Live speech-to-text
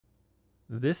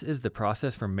This is the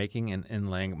process for making and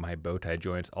inlaying my bow tie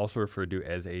joints, also referred to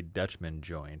as a dutchman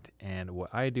joint. And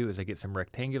what I do is I get some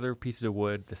rectangular pieces of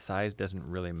wood, the size doesn't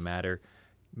really matter,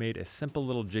 made a simple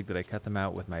little jig that I cut them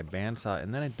out with my bandsaw,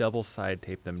 and then I double side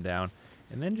tape them down,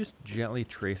 and then just gently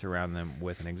trace around them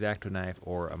with an X-Acto knife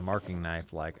or a marking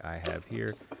knife like I have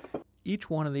here. Each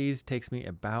one of these takes me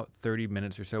about 30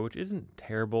 minutes or so, which isn't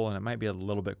terrible, and it might be a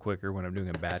little bit quicker when I'm doing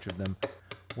a batch of them.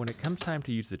 When it comes time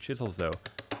to use the chisels though,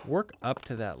 work up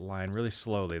to that line really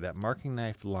slowly, that marking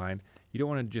knife line. You don't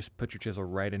want to just put your chisel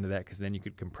right into that because then you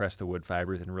could compress the wood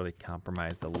fibers and really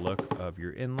compromise the look of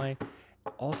your inlay.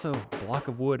 Also, block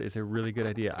of wood is a really good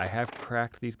idea. I have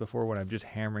cracked these before when I'm just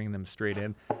hammering them straight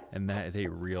in, and that is a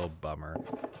real bummer.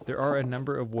 There are a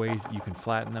number of ways you can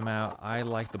flatten them out. I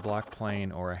like the block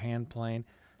plane or a hand plane.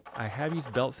 I have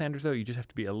used belt sanders though. You just have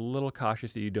to be a little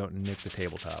cautious that you don't nick the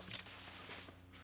tabletop.